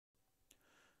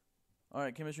All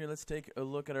right, chemistry, let's take a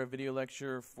look at our video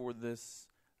lecture for this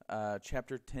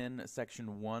chapter 10,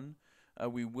 section 1.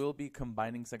 We will be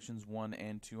combining sections 1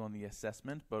 and 2 on the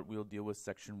assessment, but we'll deal with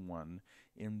section 1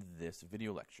 in this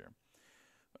video lecture.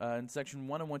 In section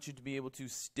 1, I want you to be able to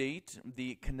state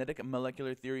the kinetic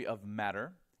molecular theory of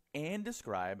matter and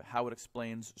describe how it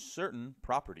explains certain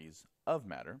properties of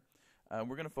matter.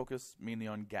 We're going to focus mainly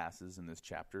on gases in this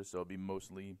chapter, so it'll be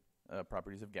mostly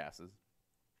properties of gases.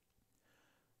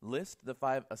 List the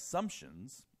 5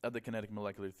 assumptions of the kinetic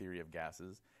molecular theory of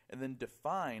gases, and then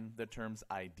define the terms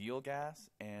ideal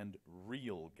gas and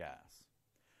real gas.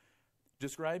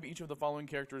 Describe each of the following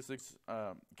characteristic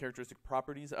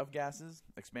properties of gases: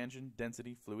 expansion,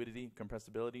 density, fluidity,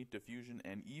 compressibility, diffusion,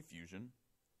 and effusion.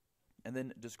 And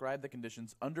then describe the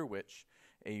conditions under which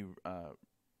a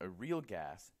real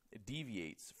gas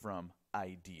deviates from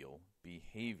ideal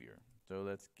behavior. So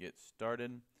let's get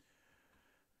started.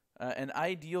 An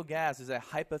ideal gas is a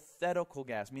hypothetical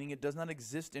gas, meaning it does not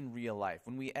exist in real life.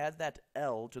 When we add that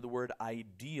L to the word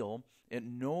ideal, it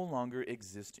no longer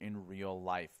exists in real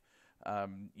life.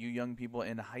 You young people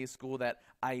in high school, that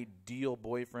ideal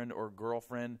boyfriend or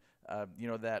girlfriend,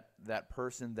 that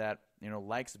person that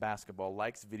likes basketball,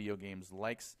 likes video games,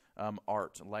 likes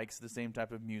art, likes the same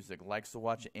type of music, likes to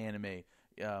watch anime,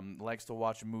 likes to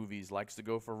watch movies, likes to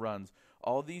go for runs.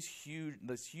 All this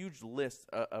huge list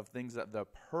of things that the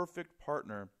perfect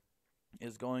partner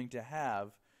is going to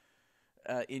have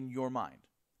in your mind.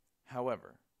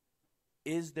 However,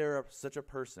 is there such a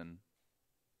person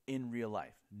in real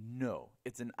life? No,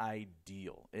 it's an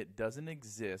ideal. It doesn't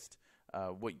exist.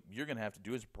 What you're going to have to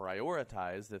do is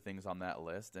prioritize the things on that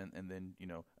list and then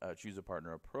choose a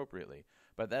partner appropriately.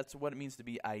 But that's what it means to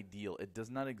be ideal. It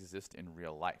does not exist in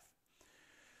real life.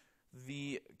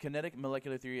 The kinetic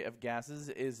molecular theory of gases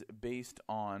is based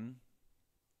on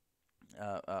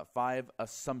 5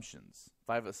 assumptions.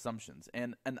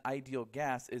 And an ideal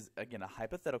gas is, again, a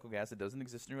hypothetical gas. It doesn't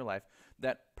exist in real life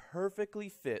that perfectly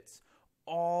fits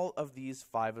all of these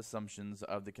 5 assumptions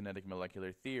of the kinetic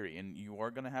molecular theory. And you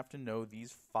are going to have to know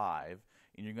these 5,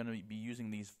 and you're going to be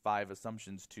using these 5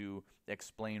 assumptions to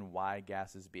explain why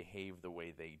gases behave the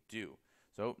way they do.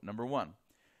 So, number 1,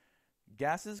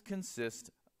 gases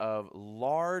consist of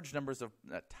large numbers of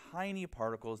tiny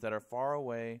particles that are far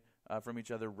away from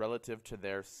each other relative to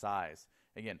their size.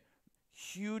 Again,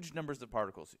 huge numbers of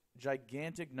particles,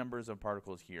 gigantic numbers of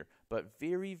particles here, but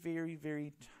very, very,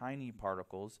 very tiny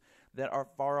particles that are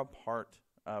far apart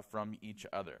from each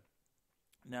other.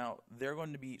 Now, they're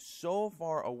going to be so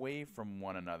far away from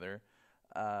one another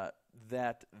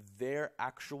that their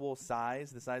actual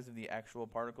size, the size of the actual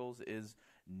particles, is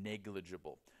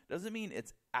negligible. Doesn't mean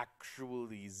it's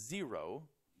actually 0,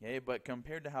 okay, but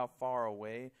compared to how far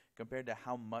away, compared to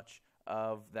how much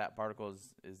of that particle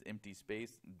is empty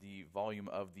space, the volume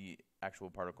of the actual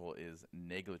particle is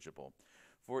negligible.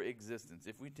 For existence,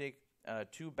 if we take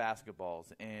 2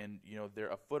 basketballs and they're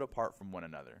a foot apart from one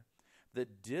another, the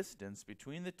distance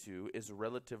between the 2 is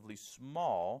relatively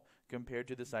small compared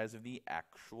to the size of the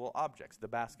actual objects, the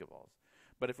basketballs.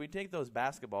 But if we take those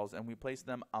basketballs and we place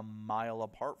them a mile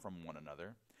apart from one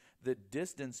another, the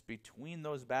distance between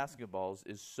those basketballs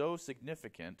is so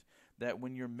significant that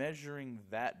when you're measuring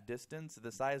that distance,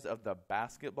 the size of the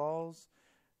basketballs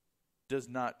does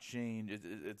not change.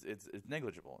 It's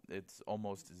negligible. It's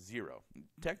almost 0.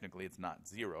 Technically, it's not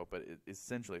 0, but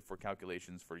essentially for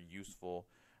calculations for useful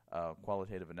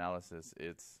qualitative analysis,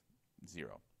 it's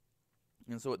 0.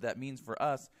 And so what that means for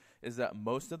us is that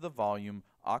most of the volume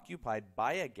occupied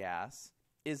by a gas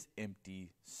is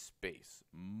empty space.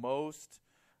 Most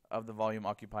of the volume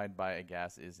occupied by a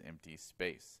gas is empty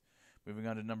space. Moving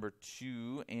on to number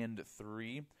 2 and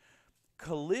 3.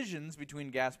 Collisions between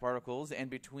gas particles and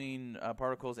between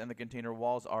particles and the container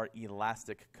walls are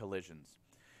elastic collisions.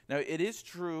 Now, it is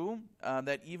true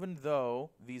that even though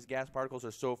these gas particles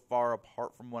are so far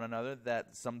apart from one another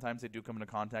that sometimes they do come into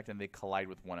contact and they collide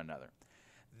with one another.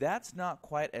 That's not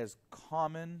quite as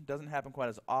common, doesn't happen quite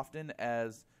as often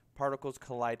as particles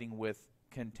colliding with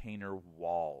container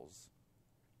walls.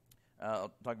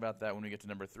 I'll talk about that when we get to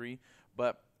number 3.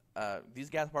 But these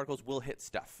gas particles will hit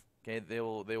stuff. Okay, they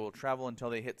will travel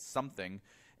until they hit something,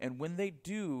 and when they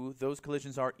do, those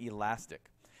collisions are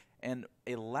elastic. An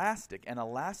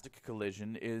elastic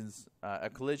collision is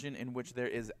a collision in which there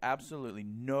is absolutely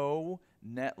no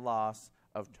net loss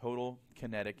of total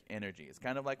kinetic energy. It's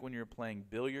kind of like when you're playing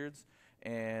billiards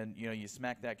and you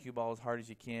smack that cue ball as hard as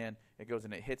you can. It goes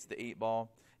and it hits the 8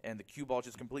 ball, and the cue ball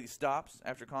just completely stops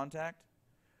after contact.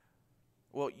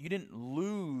 Well, you didn't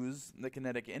lose the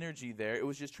kinetic energy there. It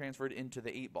was just transferred into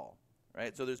the 8 ball,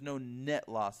 right? So there's no net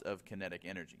loss of kinetic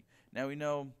energy. Now we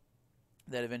know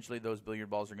that eventually those billiard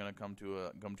balls are going to come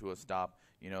to a stop,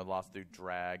 lost through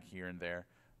drag here and there.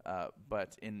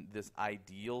 But in this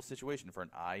ideal situation, for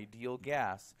an ideal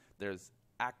gas, there's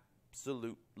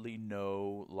absolutely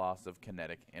no loss of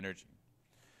kinetic energy.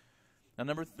 Now,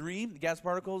 number 3, gas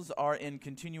particles are in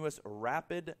continuous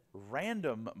rapid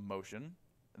random motion.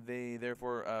 They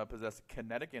therefore possess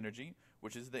kinetic energy,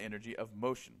 which is the energy of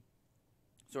motion.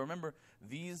 So remember,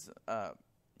 these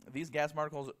gas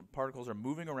particles are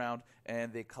moving around,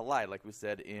 and they collide, like we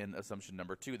said in assumption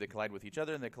number 2. They collide with each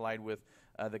other, and they collide with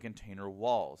the container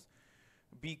walls.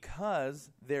 Because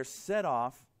they're set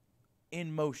off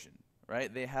in motion,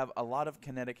 right? They have a lot of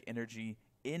kinetic energy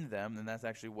in them, and that's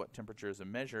actually what temperature is a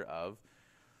measure of.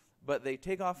 But they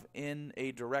take off in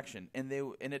a direction, and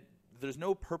there's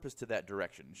no purpose to that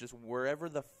direction. It's just wherever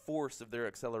the force of their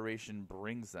acceleration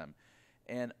brings them.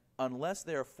 And unless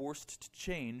they are forced to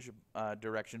change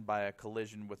direction by a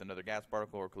collision with another gas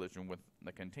particle or collision with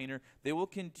the container, they will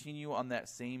continue on that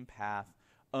same path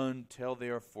until they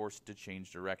are forced to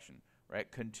change direction,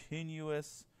 right?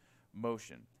 Continuous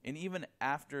motion. And even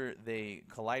after they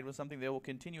collide with something, they will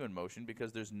continue in motion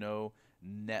because there's no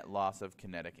net loss of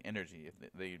kinetic energy.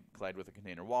 If they collide with a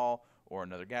container wall or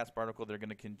another gas particle, they're going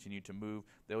to continue to move.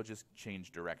 They'll just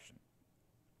change direction.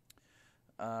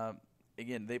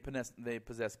 Again, they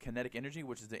possess kinetic energy,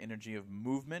 which is the energy of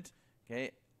movement.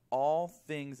 Okay, all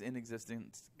things in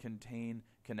existence contain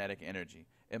kinetic energy.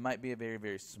 It might be a very,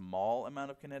 very small amount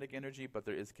of kinetic energy, but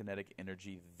there is kinetic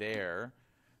energy there,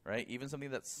 right? Even something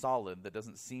that's solid, that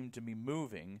doesn't seem to be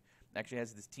moving, actually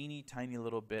has this teeny tiny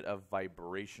little bit of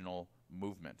vibrational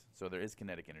movement. So there is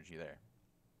kinetic energy there.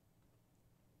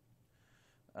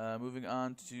 Moving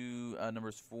on to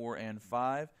numbers 4 and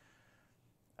 5.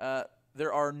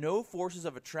 There are no forces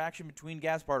of attraction between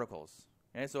gas particles.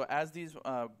 Okay, so as these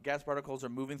gas particles are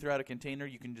moving throughout a container,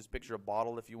 you can just picture a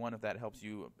bottle if you want, if that helps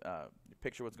you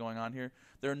picture what's going on here.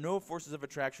 There are no forces of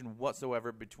attraction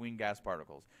whatsoever between gas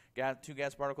particles. Two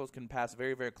gas particles can pass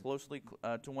very, very closely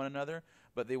to one another,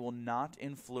 but they will not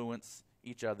influence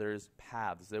each other's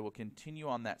paths. They will continue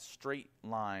on that straight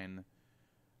line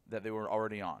that they were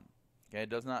already on. Okay, it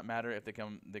does not matter if they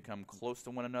come close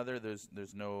to one another.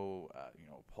 There's no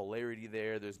polarity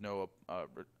there. There's no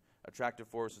attractive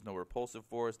force. There's no repulsive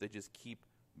force. They just keep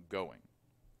going.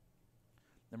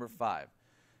 Number 5,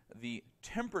 the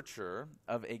temperature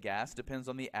of a gas depends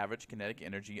on the average kinetic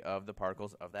energy of the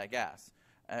particles of that gas.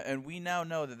 And we now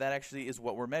know that actually is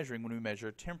what we're measuring when we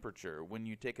measure temperature. When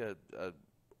you take a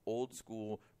old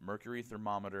school mercury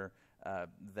thermometer,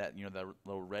 that the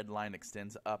little red line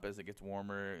extends up as it gets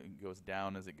warmer, it goes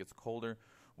down as it gets colder.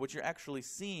 What you're actually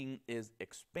seeing is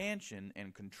expansion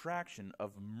and contraction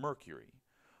of mercury.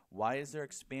 Why is there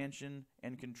expansion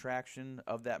and contraction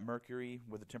of that mercury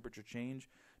with a temperature change?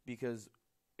 Because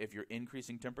if you're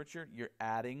increasing temperature, you're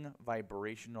adding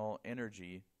vibrational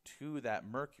energy to that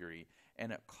mercury,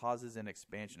 and it causes an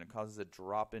expansion. It causes a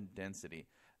drop in density.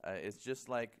 It's just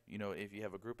like, if you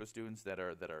have a group of students that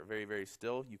are very, very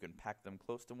still, you can pack them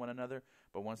close to one another.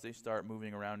 But once they start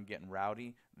moving around and getting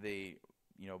rowdy, they,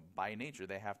 by nature,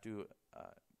 they have to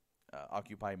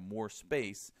occupy more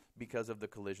space because of the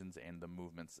collisions and the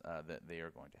movements that they are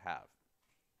going to have.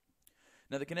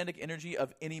 Now, the kinetic energy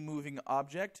of any moving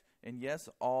object, and yes,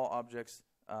 all objects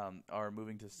are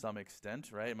moving to some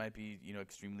extent, right? It might be,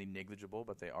 extremely negligible,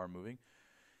 but they are moving,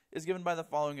 is given by the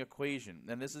following equation.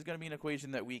 And this is going to be an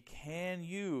equation that we can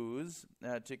use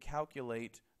to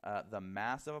calculate the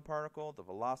mass of a particle, the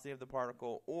velocity of the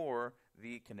particle, or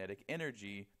the kinetic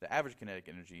energy, the average kinetic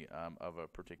energy of a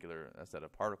particular set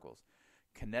of particles.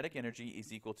 Kinetic energy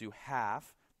is equal to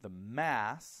half the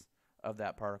mass of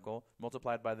that particle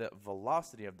multiplied by the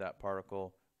velocity of that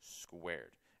particle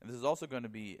squared. And this is also going to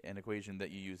be an equation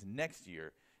that you use next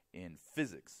year in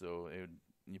physics. So it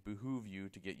would behoove you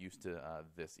to get used to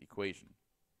this equation.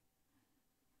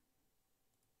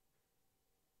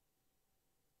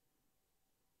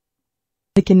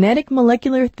 The kinetic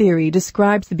molecular theory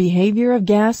describes the behavior of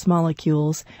gas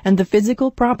molecules and the physical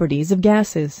properties of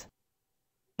gases.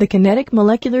 The kinetic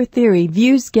molecular theory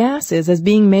views gases as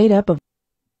being made up of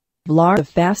large,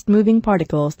 fast-moving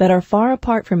particles that are far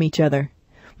apart from each other.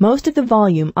 Most of the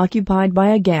volume occupied by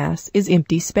a gas is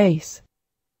empty space.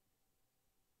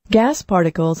 Gas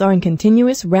particles are in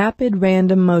continuous rapid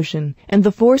random motion, and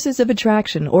the forces of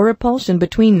attraction or repulsion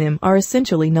between them are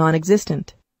essentially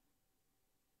non-existent.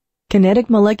 Kinetic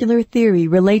molecular theory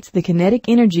relates the kinetic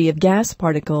energy of gas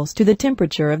particles to the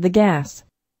temperature of the gas.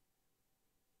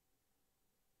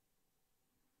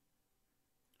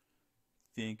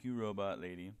 Thank you, robot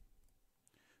lady.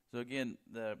 So again,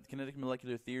 the kinetic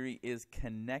molecular theory is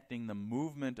connecting the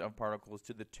movement of particles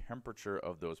to the temperature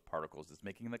of those particles. It's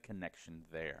making the connection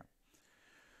there.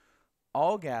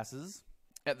 All gases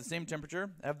at the same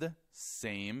temperature have the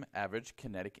same average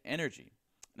kinetic energy.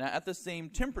 Now, at the same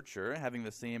temperature, having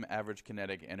the same average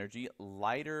kinetic energy,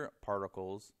 lighter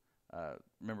particles,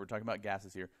 remember we're talking about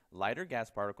gases here, lighter gas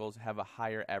particles have a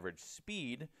higher average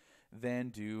speed than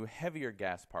do heavier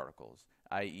gas particles,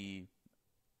 i.e.,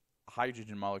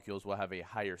 hydrogen molecules will have a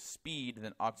higher speed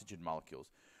than oxygen molecules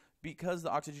because the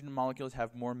oxygen molecules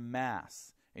have more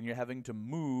mass and you're having to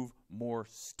move more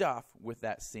stuff with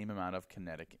that same amount of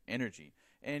kinetic energy.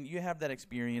 And you have that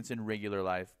experience in regular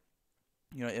life.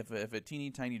 You know, if a teeny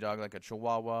tiny dog like a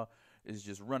Chihuahua is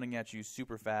just running at you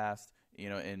super fast, you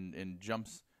know, and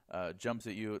jumps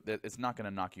at you, that it's not going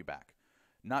to knock you back.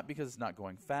 Not because it's not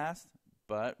going fast,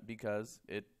 but because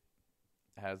it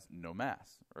has no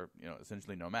mass, or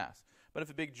essentially no mass. But if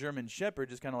a big German Shepherd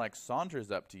just kind of like saunters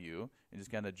up to you and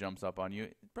just kind of jumps up on you,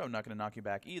 it's probably not going to knock you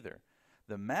back either.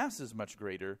 The mass is much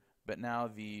greater, but now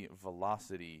the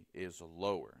velocity is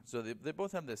lower. So they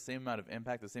both have the same amount of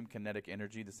impact, the same kinetic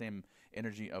energy, the same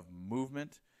energy of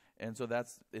movement, and so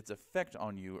its effect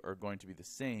on you are going to be the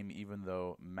same, even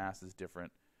though mass is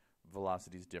different,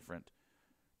 velocity is different,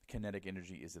 kinetic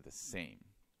energy is the same.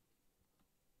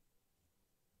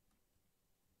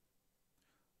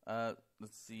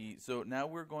 Let's see. So now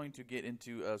we're going to get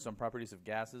into some properties of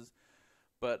gases.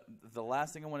 But the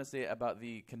last thing I want to say about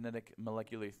the kinetic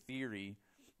molecular theory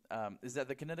is that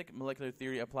the kinetic molecular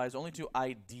theory applies only to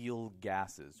ideal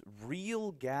gases.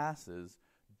 Real gases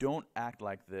don't act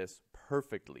like this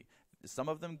perfectly. Some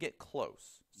of them get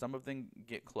close. Some of them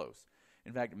get close.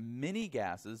 In fact, many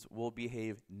gases will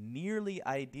behave nearly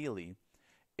ideally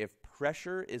if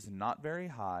pressure is not very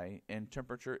high and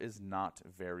temperature is not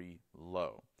very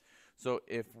low. So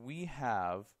if we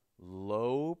have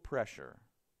low pressure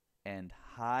and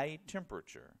high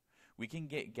temperature, we can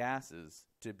get gases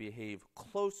to behave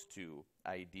close to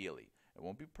ideally. It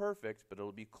won't be perfect, but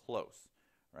it'll be close.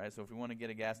 Right? So if we want to get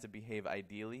a gas to behave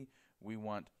ideally, we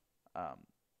want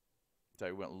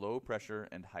low pressure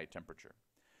and high temperature.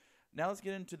 Now let's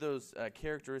get into those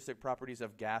characteristic properties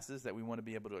of gases that we want to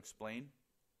be able to explain.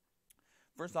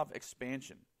 First off,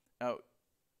 expansion. Now,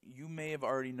 you may have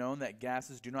already known that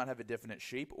gases do not have a definite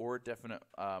shape or definite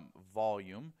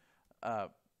volume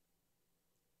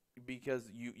because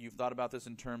you've thought about this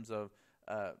in terms of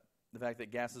the fact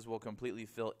that gases will completely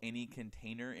fill any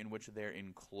container in which they're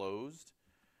enclosed.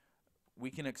 We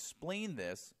can explain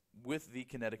this with the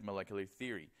kinetic molecular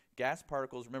theory. Gas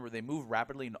particles, remember, they move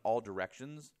rapidly in all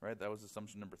directions, right? That was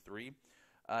assumption number 3.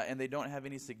 And they don't have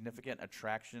any significant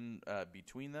attraction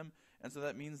between them. And so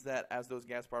that means that as those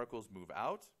gas particles move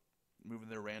out, move in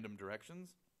their random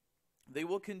directions, they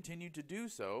will continue to do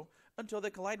so until they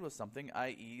collide with something,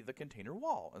 i.e. the container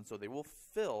wall. And so they will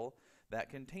fill that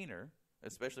container,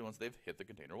 especially once they've hit the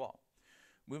container wall.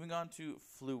 Moving on to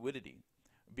fluidity.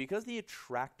 Because the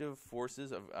attractive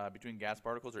forces between gas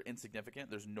particles are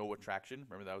insignificant, there's no attraction.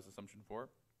 Remember, that was assumption 4.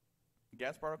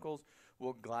 Gas particles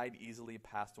will glide easily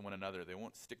past one another. They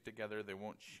won't stick together. They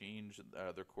won't change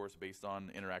their course based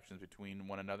on interactions between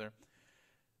one another.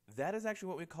 That is actually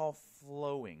what we call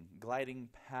flowing, gliding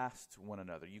past one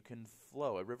another. You can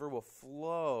flow. A river will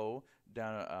flow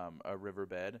down a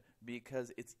riverbed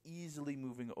because it's easily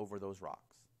moving over those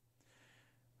rocks.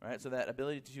 All right, so that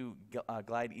ability to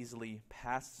glide easily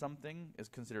past something is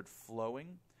considered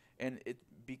flowing. And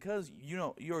because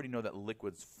you already know that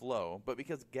liquids flow, but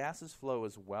because gases flow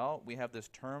as well, we have this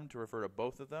term to refer to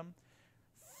both of them,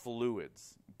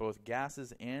 fluids. Both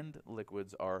gases and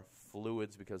liquids are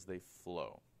fluids because they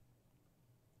flow.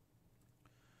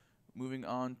 Moving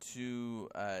on to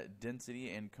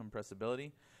density and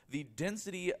compressibility. The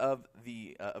density of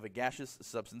a gaseous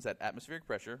substance at atmospheric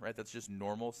pressure, right? That's just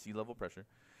normal sea level pressure,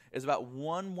 is about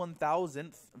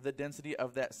 1/1000th the density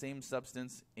of that same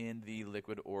substance in the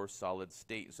liquid or solid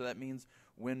state. So that means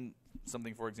when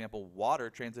something, for example, water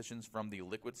transitions from the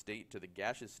liquid state to the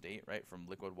gaseous state, right, from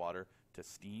liquid water to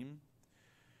steam,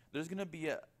 there's going to be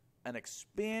an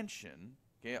expansion,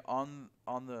 okay, on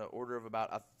the order of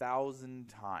about 1,000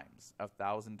 times.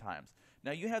 1,000 times.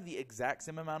 Now you have the exact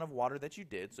same amount of water that you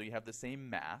did, so you have the same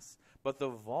mass, but the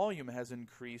volume has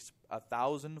increased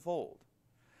 1,000-fold.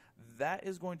 That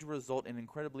is going to result in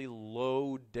incredibly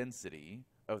low density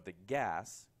of the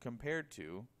gas compared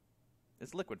to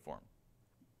its liquid form.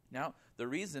 Now, the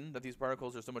reason that these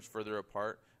particles are so much further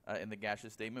apart in the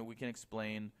gaseous statement, we can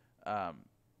explain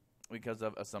because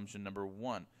of assumption number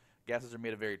 1. Gases are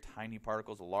made of very tiny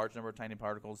particles, a large number of tiny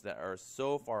particles that are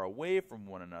so far away from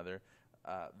one another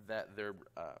that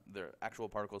their actual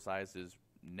particle size is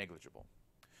negligible.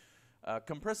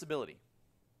 Compressibility.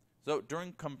 So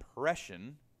during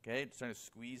compression, okay, it's trying to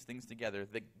squeeze things together,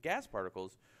 the gas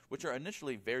particles, which are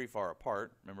initially very far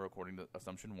apart, remember according to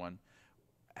assumption 1,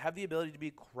 have the ability to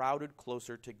be crowded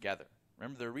closer together.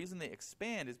 Remember, the reason they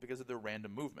expand is because of their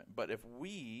random movement. But if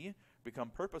we become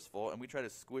purposeful and we try to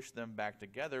squish them back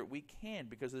together, we can,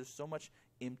 because there's so much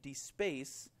empty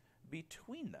space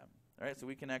between them. All right, so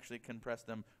we can actually compress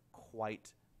them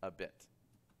quite a bit.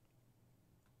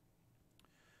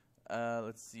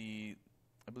 Let's see.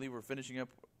 I believe we're finishing up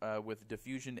with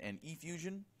diffusion and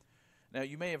effusion. Now,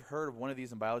 you may have heard of one of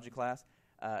these in biology class.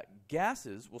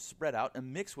 Gases will spread out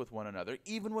and mix with one another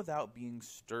even without being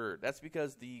stirred. That's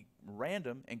because the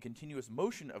random and continuous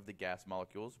motion of the gas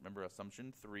molecules, remember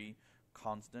assumption 3,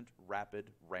 constant, rapid,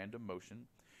 random motion,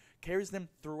 carries them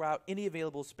throughout any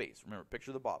available space. Remember,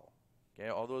 picture the bottle. Okay,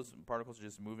 all those particles are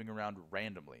just moving around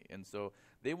randomly, and so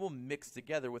they will mix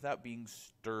together without being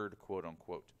stirred, quote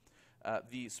unquote.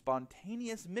 The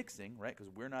spontaneous mixing, right,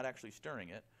 because we're not actually stirring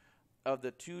it, of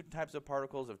the two types of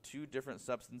particles of two different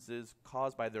substances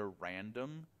caused by their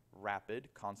random, rapid,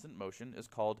 constant motion is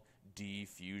called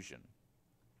diffusion.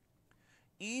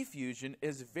 Effusion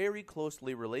is very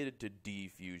closely related to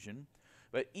diffusion,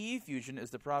 but effusion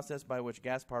is the process by which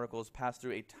gas particles pass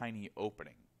through a tiny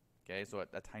opening. Okay, so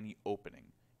a tiny opening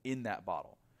in that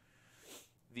bottle.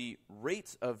 The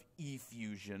rates of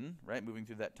effusion, right, moving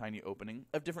through that tiny opening,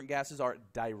 of different gases are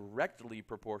directly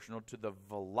proportional to the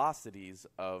velocities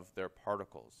of their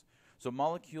particles. So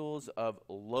molecules of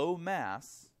low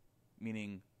mass,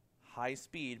 meaning high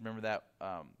speed, remember that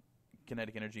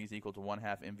kinetic energy is equal to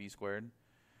 1/2 mv squared.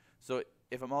 So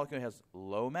if a molecule has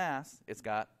low mass, it's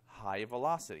got high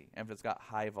velocity. And if it's got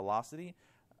high velocity,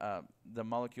 the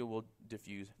molecule will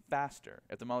diffuse faster.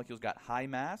 If the molecule's got high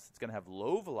mass, it's going to have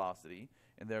low velocity,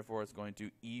 and therefore it's going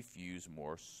to effuse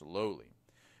more slowly.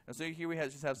 And so here we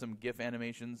just have some GIF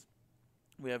animations.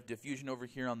 We have diffusion over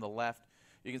here on the left.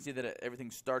 You can see that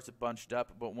everything starts bunched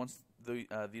up, but once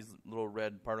these little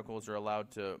red particles are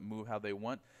allowed to move how they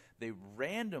want, they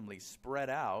randomly spread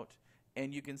out,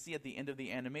 and you can see at the end of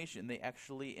the animation they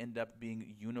actually end up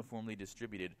being uniformly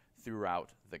distributed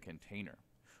throughout the container.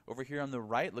 Over here on the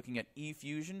right, looking at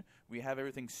effusion, we have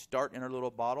everything start in our little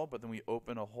bottle, but then we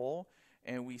open a hole,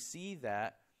 and we see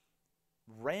that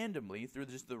randomly, through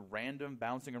just the random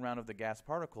bouncing around of the gas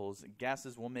particles,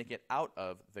 gases will make it out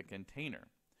of the container.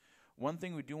 One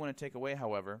thing we do want to take away,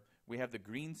 however, we have the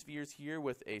green spheres here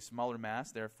with a smaller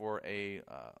mass, therefore a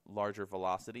larger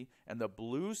velocity, and the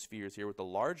blue spheres here with the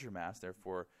larger mass,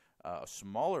 therefore a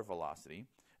smaller velocity,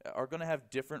 are going to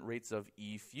have different rates of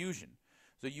effusion.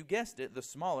 So you guessed it, the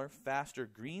smaller, faster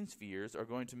green spheres are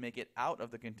going to make it out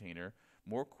of the container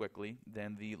more quickly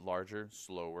than the larger,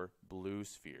 slower blue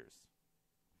spheres.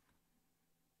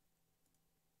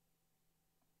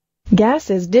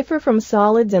 Gases differ from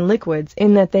solids and liquids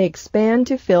in that they expand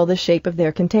to fill the shape of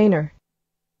their container.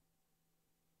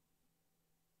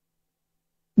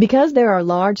 Because there are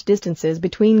large distances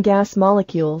between gas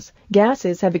molecules,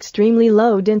 gases have extremely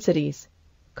low densities.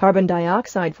 Carbon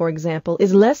dioxide, for example,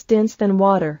 is less dense than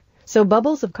water, so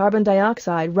bubbles of carbon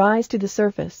dioxide rise to the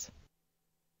surface.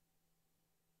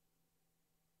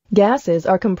 Gases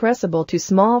are compressible to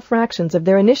small fractions of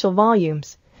their initial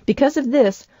volumes. Because of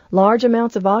this, large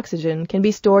amounts of oxygen can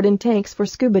be stored in tanks for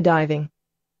scuba diving.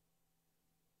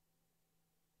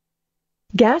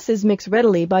 Gases mix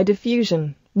readily by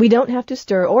diffusion. We don't have to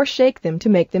stir or shake them to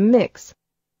make them mix.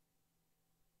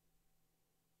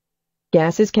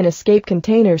 Gases can escape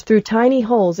containers through tiny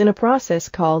holes in a process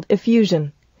called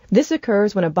effusion. This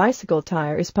occurs when a bicycle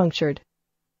tire is punctured.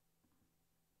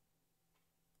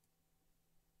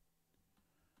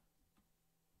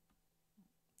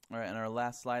 All right, and our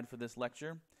last slide for this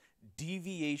lecture,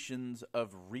 deviations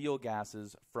of real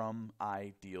gases from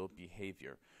ideal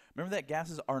behavior. Remember that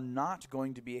gases are not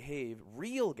going to behave,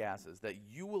 real gases that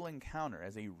you will encounter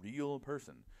as a real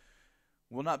person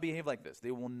will not behave like this.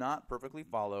 They will not perfectly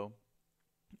follow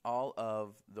all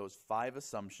of those 5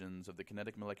 assumptions of the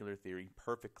kinetic molecular theory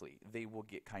perfectly. They will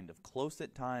get kind of close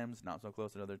at times, not so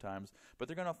close at other times, but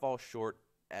they're going to fall short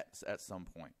at some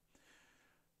point.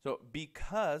 So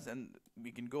because, and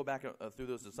we can go back through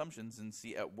those assumptions and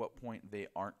see at what point they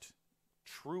aren't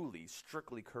truly,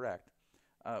 strictly correct,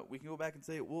 we can go back and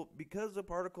say, well, because the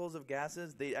particles of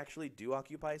gases, they actually do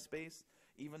occupy space,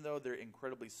 even though they're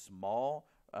incredibly small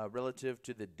relative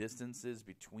to the distances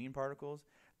between particles,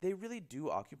 they really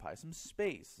do occupy some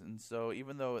space. And so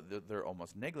even though they're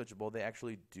almost negligible, they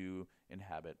actually do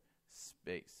inhabit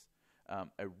space.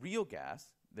 A real gas,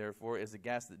 therefore, is a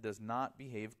gas that does not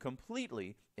behave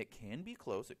completely. It can be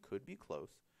close, it could be close,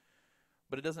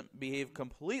 but it doesn't behave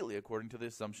completely according to the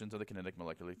assumptions of the kinetic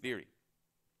molecular theory.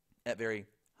 At very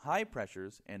high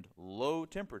pressures and low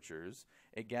temperatures,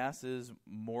 a gas is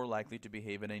more likely to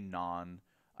behave in a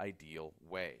non-ideal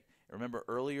way. Remember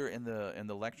earlier in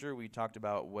the lecture we talked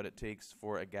about what it takes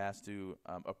for a gas to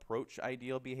approach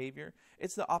ideal behavior.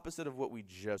 It's the opposite of what we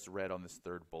just read on this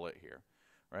third bullet here.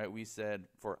 Right? We said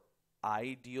for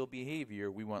ideal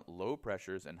behavior we want low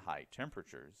pressures and high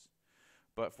temperatures.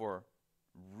 But for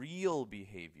real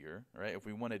behavior, right, if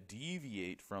we want to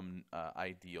deviate from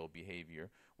ideal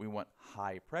behavior, we want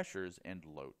high pressures and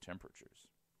low temperatures.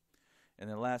 And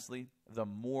then lastly, the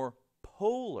more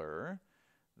polar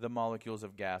the molecules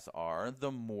of gas are,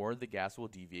 the more the gas will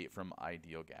deviate from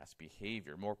ideal gas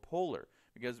behavior. More polar,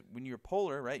 because when you're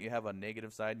polar, right, you have a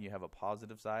negative side and you have a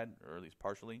positive side, or at least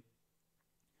partially.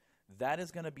 That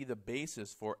is going to be the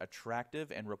basis for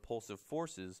attractive and repulsive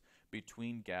forces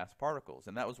between gas particles.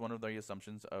 And that was one of the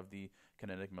assumptions of the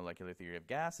kinetic molecular theory of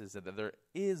gases, that there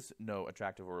is no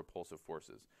attractive or repulsive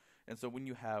forces. And so when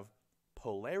you have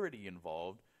polarity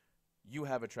involved, you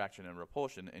have attraction and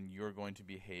repulsion, and you're going to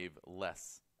behave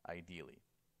less ideally.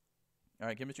 All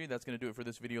right, chemistry, that's going to do it for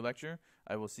this video lecture.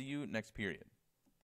 I will see you next period.